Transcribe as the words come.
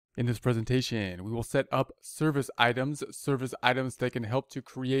In this presentation, we will set up service items that can help to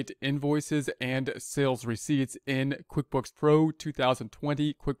create invoices and sales receipts in QuickBooks Pro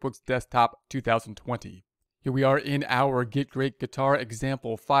 2020, QuickBooks Desktop 2020. Here we are in our Get Great Guitar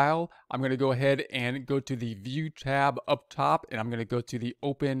example file. I'm going to go ahead and go to the View tab up top, and I'm going to go to the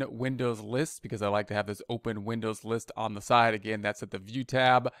Open Windows List because I like to have this Open Windows List on the side. Again, that's at the View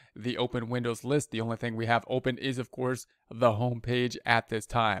tab, the Open Windows List. The only thing we have open is, of course, the home page at this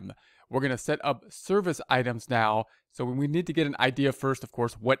time. We're going to set up service items now. So we need to get an idea first, of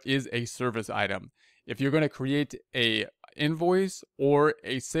course, what is a service item? If you're going to create a invoice or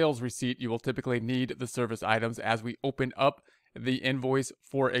a sales receipt, you will typically need the service items. As we open up the invoice,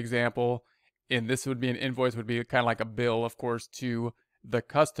 for example, and this would be an invoice, would be kind of like a bill, of course, to the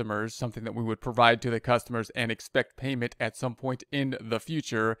customers, something that we would provide to the customers and expect payment at some point in the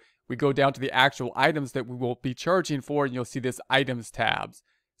future. We go down to the actual items that we will be charging for, and you'll see this items tabs.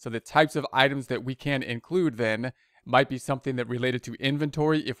 So the types of items that we can include then might be something that related to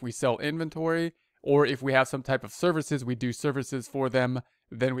inventory if we sell inventory, or if we have some type of services, we do services for them,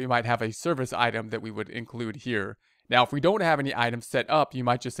 then we might have a service item that we would include here. Now, if we don't have any items set up, you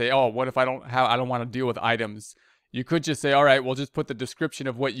might just say, oh, what if I don't want to deal with items? You could just say, all right, we'll just put the description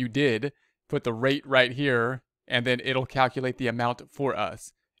of what you did, put the rate right here, and then it'll calculate the amount for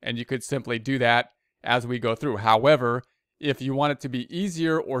us. And you could simply do that as we go through. However, if you want it to be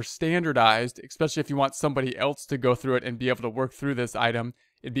easier or standardized, especially if you want somebody else to go through it and be able to work through this item,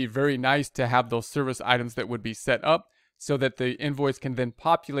 it'd be very nice to have those service items that would be set up so that the invoice can then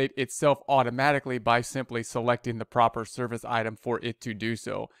populate itself automatically by simply selecting the proper service item for it to do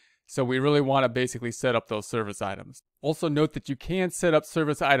so. So we really want to basically set up those service items. Also note that you can set up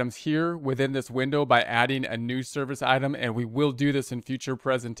service items here within this window by adding a new service item, and we will do this in future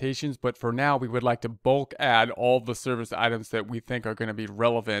presentations, but for now we would like to bulk add all the service items that we think are going to be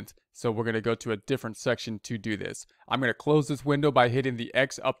relevant. So we're going to go to a different section to do this. I'm going to close this window by hitting the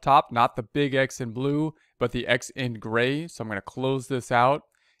X up top, not the big X in blue, but the X in gray. So I'm going to close this out.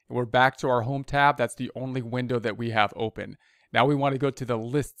 We're back to our home tab. That's the only window that we have open. Now we want to go to the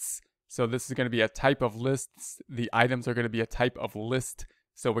lists. So this is going to be a type of lists. The items are going to be a type of list.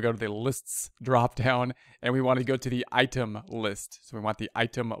 So we go to the lists drop down and we want to go to the item list. So we want the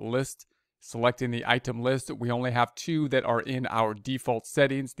item list. Selecting the item list, we only have two that are in our default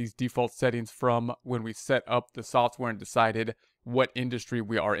settings. These default settings from when we set up the software and decided what industry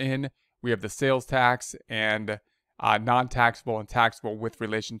we are in. We have the sales tax and non-taxable and taxable with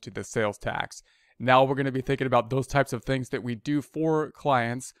relation to the sales tax. Now we're going to be thinking about those types of things that we do for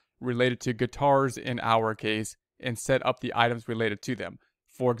clients related to guitars in our case and set up the items related to them.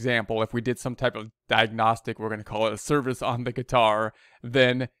 For example, if we did some type of diagnostic, we're going to call it a service on the guitar,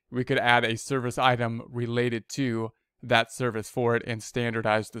 then we could add a service item related to that service for it and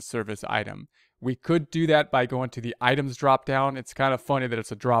standardize the service item. We could do that by going to the items drop down. It's kind of funny that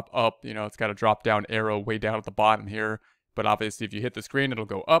it's a drop up, it's got a drop down arrow way down at the bottom here. But obviously, if you hit the screen, it'll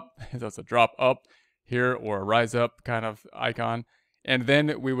go up. So it's a drop up here or a rise up kind of icon. And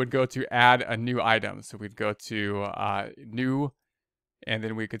then we would go to add a new item. So we'd go to new, and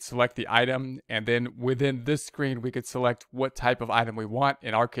then we could select the item. And then within this screen, we could select what type of item we want.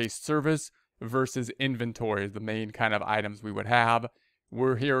 In our case, service versus inventory is the main kind of items we would have.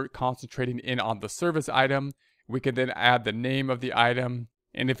 We're here concentrating in on the service item. We can then add the name of the item.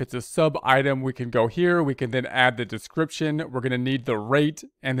 And if it's a sub item, we can go here. We can then add the description. We're going to need the rate,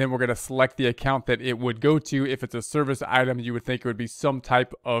 and then we're going to select the account that it would go to. If it's a service item, you would think it would be some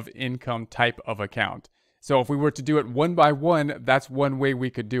type of income type of account. So if we were to do it one by one, that's one way we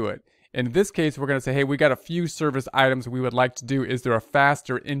could do it. In this case, we're going to say, hey, we got a few service items we would like to do. Is there a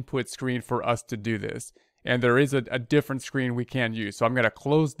faster input screen for us to do this? And there is a different screen we can use. So I'm going to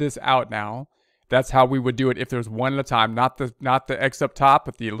close this out now. That's how we would do it if there's one at a time, not the X up top,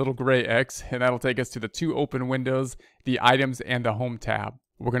 but the little gray X, and that'll take us to the two open windows, the items and the home tab.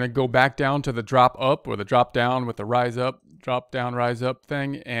 We're going to go back down to the drop up or the drop down with the rise up, drop down, rise up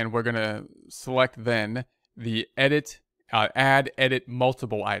thing, and we're going to select then the edit, add, edit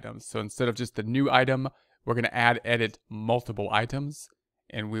multiple items. So instead of just the new item, we're going to add, edit multiple items.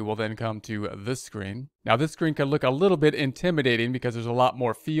 And we will then come to this screen. Now this screen can look a little bit intimidating because there's a lot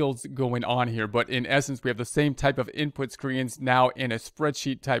more fields going on here, but in essence we have the same type of input screens now in a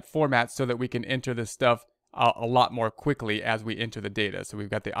spreadsheet type format so that we can enter this stuff a lot more quickly as we enter the data. So we've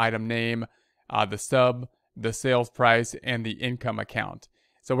got the item name, the sub, the sales price, and the income account.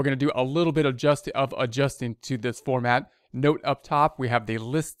 So we're going to do a little bit of adjusting to this format. Note up top we have the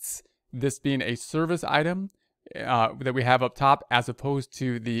lists, this being a service item. that we have up top as opposed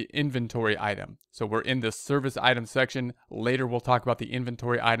to the inventory item. So we're in the service item section. Later we'll talk about the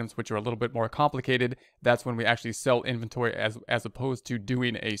inventory items, which are a little bit more complicated. That's when we actually sell inventory as opposed to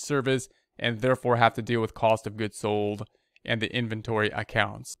doing a service, and therefore have to deal with cost of goods sold and the inventory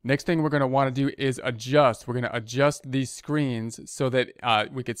accounts. Next thing we're going to want to do is adjust. We're going to adjust these screens so that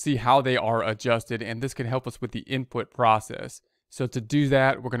we could see how they are adjusted, and this can help us with the input process. So to do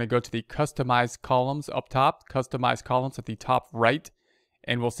that, we're going to go to the Customize Columns up top, Customize Columns at the top right,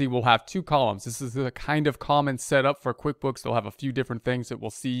 and we'll see we'll have two columns. This is a kind of common setup for QuickBooks. They'll have a few different things that we'll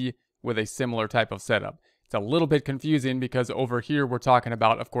see with a similar type of setup. It's a little bit confusing because over here we're talking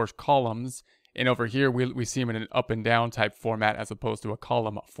about, of course, columns, and over here we see them in an up and down type format as opposed to a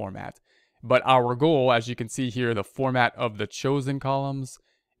column format. But our goal, as you can see here, the format of the chosen columns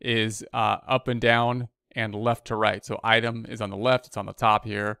is up and down and left to right. So item is on the left, it's on the top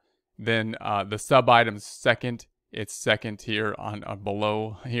here. Then the sub item's second, it's second here on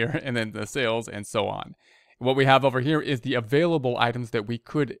below here, and then the sales and so on. What we have over here is the available items that we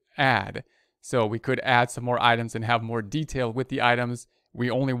could add. So we could add some more items and have more detail with the items. We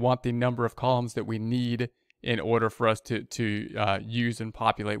only want the number of columns that we need in order for us to use and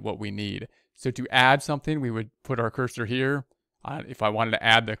populate what we need. So to add something, we would put our cursor here. If I wanted to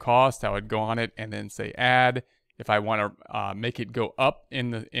add the cost, I would go on it and then say add. If I want to make it go up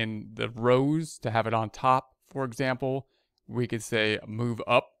in the rows to have it on top, for example, we could say move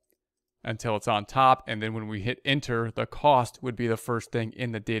up until it's on top, and then when we hit enter, the cost would be the first thing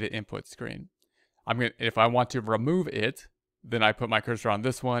in the data input screen. If I want to remove it, then I put my cursor on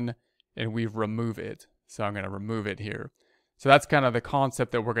this one and we remove it. So I'm going to remove it here. So that's kind of the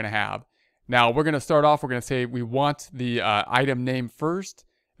concept that we're going to have. Now we're going to start off, we're going to say we want the item name first,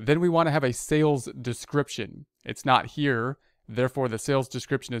 then we want to have a sales description. It's not here, therefore the sales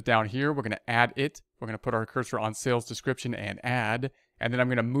description is down here. We're going to add it. We're going to put our cursor on sales description and add, and then I'm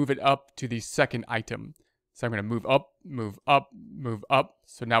going to move it up to the second item. So I'm going to move up, move up, move up.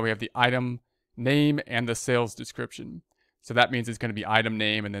 So now we have the item name and the sales description. So that means it's going to be item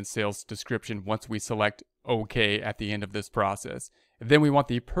name and then sales description once we select OK at the end of this process. Then we want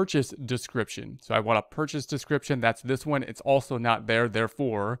the purchase description. So I want a purchase description. That's this one. It's also not there.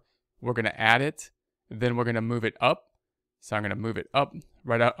 Therefore, we're going to add it. Then we're going to move it up. So I'm going to move it up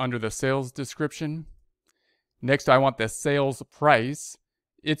right out under the sales description. Next, I want the sales price.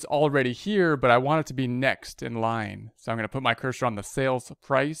 It's already here, but I want it to be next in line. So I'm going to put my cursor on the sales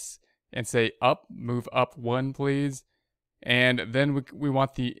price and say up, move up one, please. And then we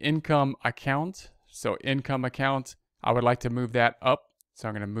want the income account. So income account, I would like to move that up. So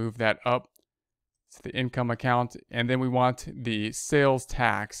I'm going to move that up. It's the income account. And then we want the sales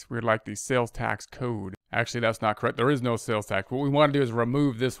tax. We'd like the sales tax code. Actually, that's not correct. There is no sales tax. What we want to do is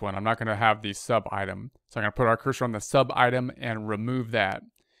remove this one. I'm not going to have the sub item. So I'm going to put our cursor on the sub item and remove that.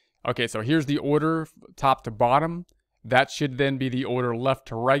 Okay, so here's the order top to bottom. That should then be the order left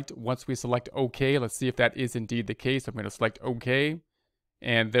to right once we select OK. Let's see if that is indeed the case. I'm going to select OK,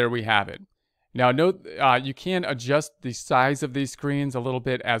 and there we have it. Now note you can adjust the size of these screens a little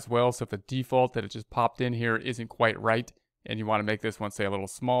bit as well. So if the default that it just popped in here isn't quite right, and you want to make this one say a little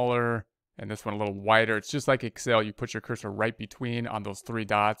smaller and this one a little wider, it's just like Excel. You put your cursor right between on those three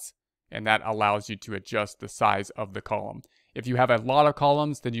dots, and that allows you to adjust the size of the column. If you have a lot of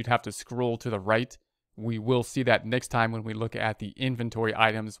columns, then you'd have to scroll to the right. We will see that next time when we look at the inventory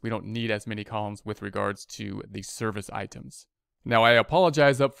items. We don't need as many columns with regards to the service items. Now, I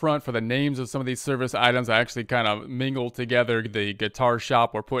apologize up front for the names of some of these service items. I actually kind of mingled together the guitar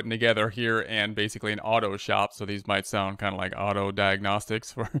shop we're putting together here and basically an auto shop. So these might sound kind of like auto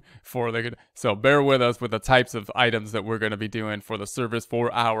diagnostics so bear with us with the types of items that we're going to be doing for the service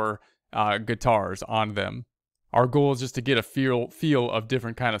for our guitars on them. Our goal is just to get a feel of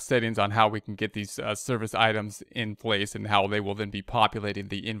different kind of settings on how we can get these service items in place and how they will then be populating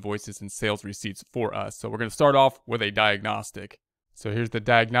the invoices and sales receipts for us. So we're going to start off with a diagnostic. So here's the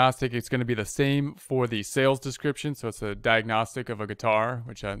diagnostic. It's going to be the same for the sales description. So it's a diagnostic of a guitar,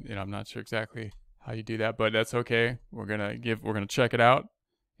 which I'm not sure exactly how you do that, but that's okay. We're going to check it out,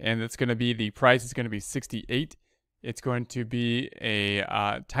 and it's going to be, the price is going to be 68. It's going to be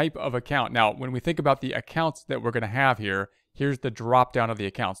a type of account. Now, when we think about the accounts that we're going to have here, here's the drop down of the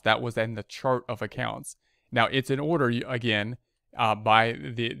accounts. That was in the chart of accounts. Now, it's in order, again, by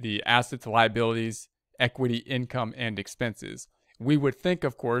the assets, liabilities, equity, income, and expenses. We would think,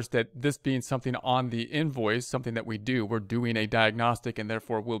 of course, that this being something on the invoice, something that we're doing a diagnostic and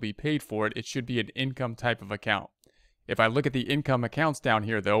therefore will be paid for it, it should be an income type of account. If I look at the income accounts down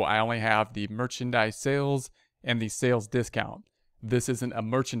here, though, I only have the merchandise sales and the sales discount. this isn't a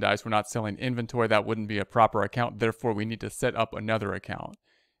merchandise. We're not selling inventory. That wouldn't be a proper account. Therefore, we need to set up another account.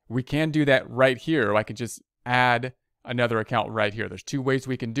 We can do that right here. I can just add another account right here. There's two ways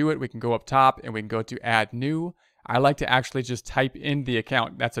we can do it. We can go up top and we can go to add new. I like to actually just type in the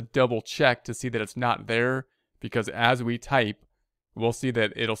account. That's a double check to see that it's not there, because as we type, we'll see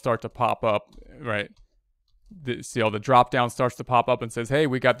that it'll start to pop up, right? See how the drop down starts to pop up and says, hey,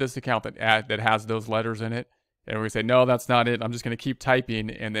 we got this account that has those letters in it. And we say, no, that's not it. I'm just going to keep typing,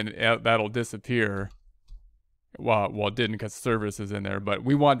 and then that'll disappear. Well, it didn't because service is in there, but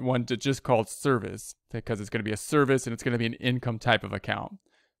we want one to just called service because it's going to be a service and it's going to be an income type of account.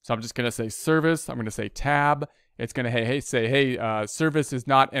 So I'm just going to say service. I'm going to say tab. It's going to say, hey, service is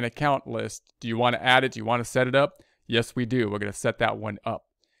not an account list. Do you want to add it? Do you want to set it up? Yes, we do. We're going to set that one up.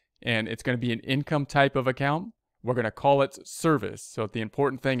 And it's going to be an income type of account. We're going to call it service. So the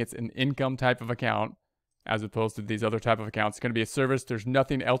important thing, it's an income type of account as opposed to these other type of accounts. It's going to be a service. There's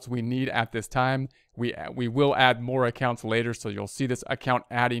nothing else we need at this time. We will add more accounts later, so you'll see this account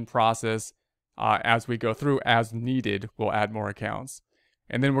adding process as we go through. As needed, we'll add more accounts.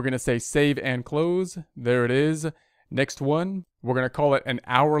 And then we're going to say save and close. There it is. Next one, we're going to call it an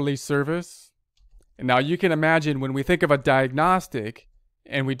hourly service. And now you can imagine when we think of a diagnostic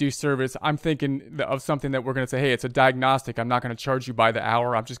and we do service, I'm thinking of something that we're going to say, hey, it's a diagnostic. I'm not going to charge you by the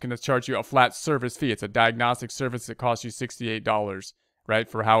hour. I'm just going to charge you a flat service fee. It's a diagnostic service that costs you $68, right,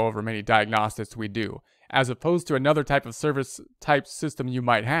 for however many diagnostics we do. As opposed to another type of service type system you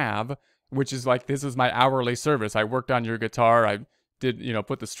might have, which is like, this is my hourly service. I worked on your guitar. I did,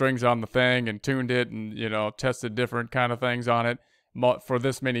 put the strings on the thing and tuned it and, tested different kind of things on it for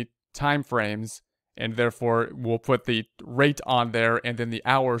this many time frames. And therefore, we'll put the rate on there and then the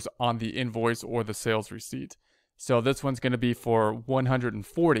hours on the invoice or the sales receipt. So this one's going to be for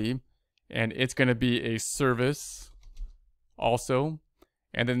 140, and it's going to be a service also.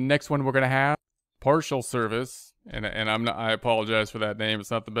 And then the next one we're going to have partial service. And I apologize for that name.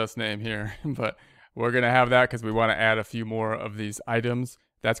 It's not the best name here, but we're going to have that because we want to add a few more of these items.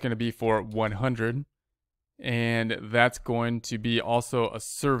 That's going to be for 100. And that's going to be also a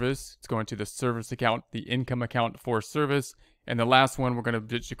service. It's going to the service account, the income account for service. And the last one we're going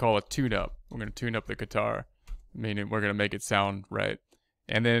to call a tune-up. We're going to tune up the guitar, meaning we're going to make it sound right.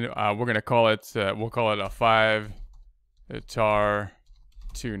 And then we're going to call it, we'll call it a 5-guitar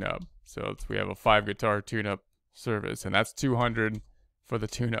tune-up. So we have a 5-guitar tune-up service, and that's 200 for the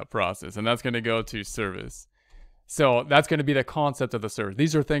tune-up process. And that's going to go to service. So that's going to be the concept of the service.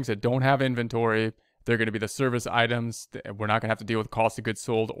 These are things that don't have inventory. They're going to be the service items. We're not going to have to deal with cost of goods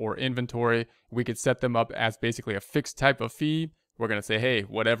sold or inventory. We could set them up as basically a fixed type of fee. We're going to say, hey,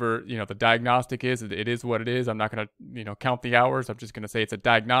 whatever, the diagnostic is, it is what it is. I'm not going to, count the hours. I'm just going to say it's a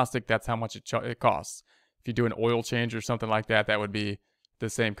diagnostic. That's how much it costs. If you do an oil change or something like that, that would be the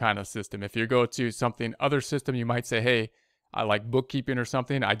same kind of system. If you go to something other system, you might say, hey, I like bookkeeping or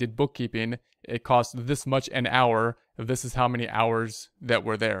something. I did bookkeeping. It costs this much an hour. This is how many hours that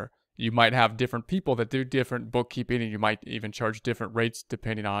were there. You might have different people that do different bookkeeping, and you might even charge different rates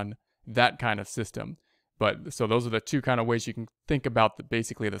depending on that kind of system. But so those are the two kind of ways you can think about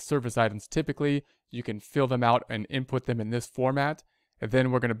basically the service items. Typically, you can fill them out and input them in this format. And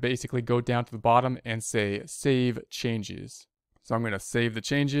then we're going to basically go down to the bottom and say save changes. So I'm going to save the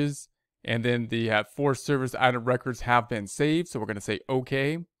changes. And then the 4 service item records have been saved. So we're going to say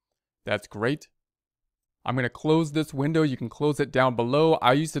OK. That's great. I'm going to close this window. You can close it down below.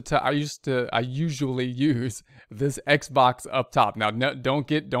 I usually use this Xbox up top. Now, don't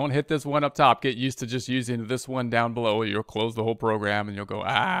hit this one up top. Get used to just using this one down below. You'll close the whole program and you'll go,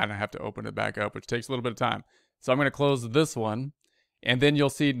 and I have to open it back up, which takes a little bit of time. So I'm going to close this one. And then you'll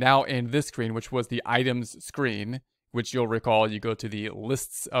see now in this screen, which was the items screen, which you'll recall, you go to the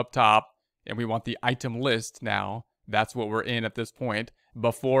lists up top and we want the item list now. That's what we're in at this point.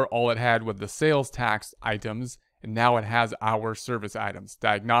 Before, all it had was the sales tax items, and now it has our service items.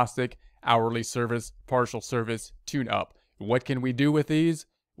 Diagnostic, hourly service, partial service, tune-up. What can we do with these?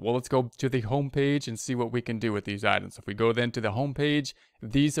 Well, let's go to the home page and see what we can do with these items. If we go then to the home page,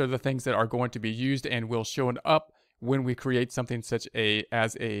 these are the things that are going to be used and will show up when we create something such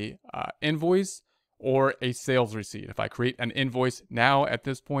as a invoice or a sales receipt. If I create an invoice now at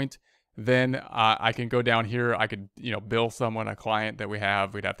this point, then I can go down here. I could, bill someone, a client that we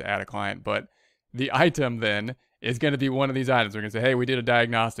have. We'd have to add a client. But the item then is going to be one of these items. We're going to say, hey, we did a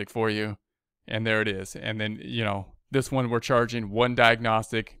diagnostic for you. And there it is. And then, this one we're charging 1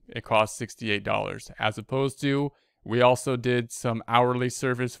 diagnostic. It costs $68. As opposed to, we also did some hourly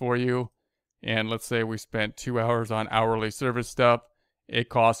service for you. And let's say we spent 2 hours on hourly service stuff. It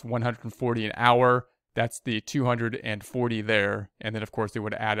costs $140 an hour. That's the 240 there. And then of course it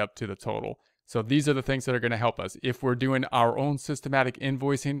would add up to the total. So these are the things that are going to help us. If we're doing our own systematic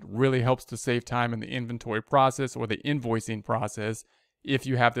invoicing, really helps to save time in the inventory process or the invoicing process if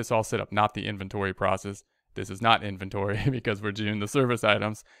you have this all set up, not the inventory process. This is not inventory because we're doing the service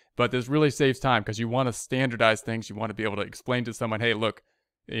items, but this really saves time because you want to standardize things. You want to be able to explain to someone, hey, look,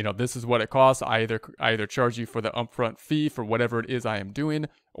 this is what it costs. I either charge you for the upfront fee for whatever it is I am doing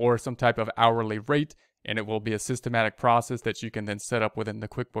or some type of hourly rate, and it will be a systematic process that you can then set up within the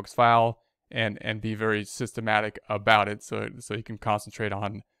QuickBooks file and be very systematic about it so you can concentrate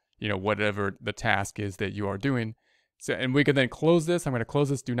on, whatever the task is that you are doing. So, and we can then close this. I'm going to close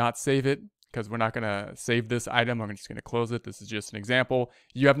this. Do not save it because we're not going to save this item. I'm just going to close it. This is just an example.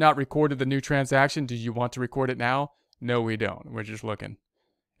 You have not recorded the new transaction. Do you want to record it now? No, we don't. We're just looking.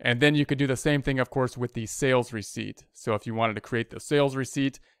 And then you could do the same thing, of course, with the sales receipt. So if you wanted to create the sales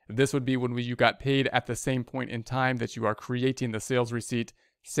receipt, this would be when you got paid at the same point in time that you are creating the sales receipt.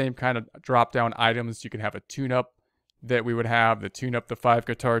 Same kind of drop-down items. You can have a tune-up that we would have. The tune-up, the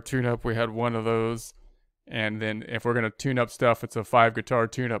 5-guitar tune-up, we had one of those. And then if we're going to tune up stuff, it's a 5-guitar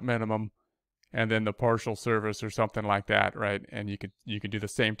tune-up minimum. And then the partial service or something like that, right? And you could do the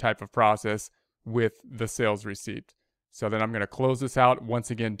same type of process with the sales receipt. So then I'm going to close this out.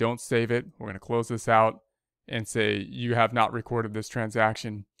 Once again, don't save it. We're going to close this out and say you have not recorded this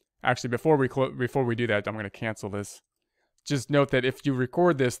transaction. Actually, before we do that, I'm going to cancel this. Just note that if you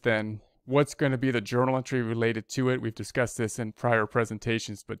record this, then what's going to be the journal entry related to it? We've discussed this in prior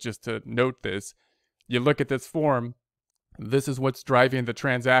presentations, but just to note this, you look at this form, this is what's driving the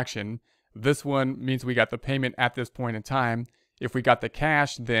transaction. This one means we got the payment at this point in time. If we got the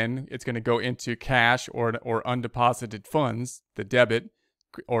cash, then it's going to go into cash or undeposited funds, the debit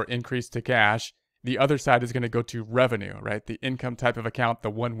or increase to cash. The other side is going to go to revenue, right? The income type of account, the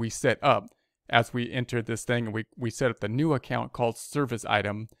one we set up as we entered this thing. And we set up the new account called service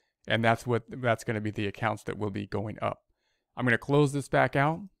item, and that's going to be the accounts that will be going up. I'm going to close this back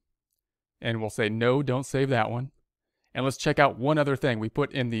out, and we'll say no, don't save that one. And let's check out one other thing. We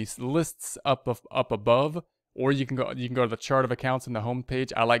put in these lists up above. Or you can go to the chart of accounts in the home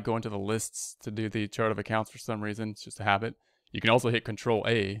page. I like going to the lists to do the chart of accounts for some reason. It's just a habit. You can also hit Control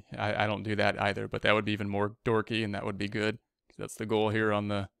A. I don't do that either, but that would be even more dorky, and that would be good. That's the goal here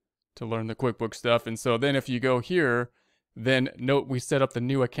to learn the QuickBooks stuff. And so then if you go here, then note we set up the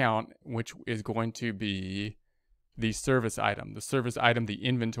new account, which is going to be the service item. The service item, the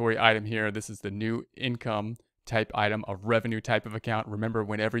inventory item here. This is the new income type item, a revenue type of account. Remember,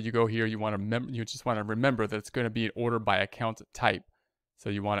 whenever you go here, you just want to remember that it's going to be an order by account type. So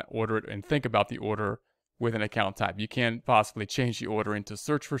you want to order it and think about the order with an account type. You can't possibly change the order into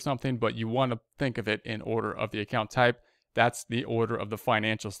search for something, but you want to think of it in order of the account type. That's the order of the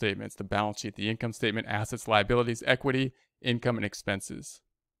financial statements, the balance sheet, the income statement, assets, liabilities, equity, income, and expenses.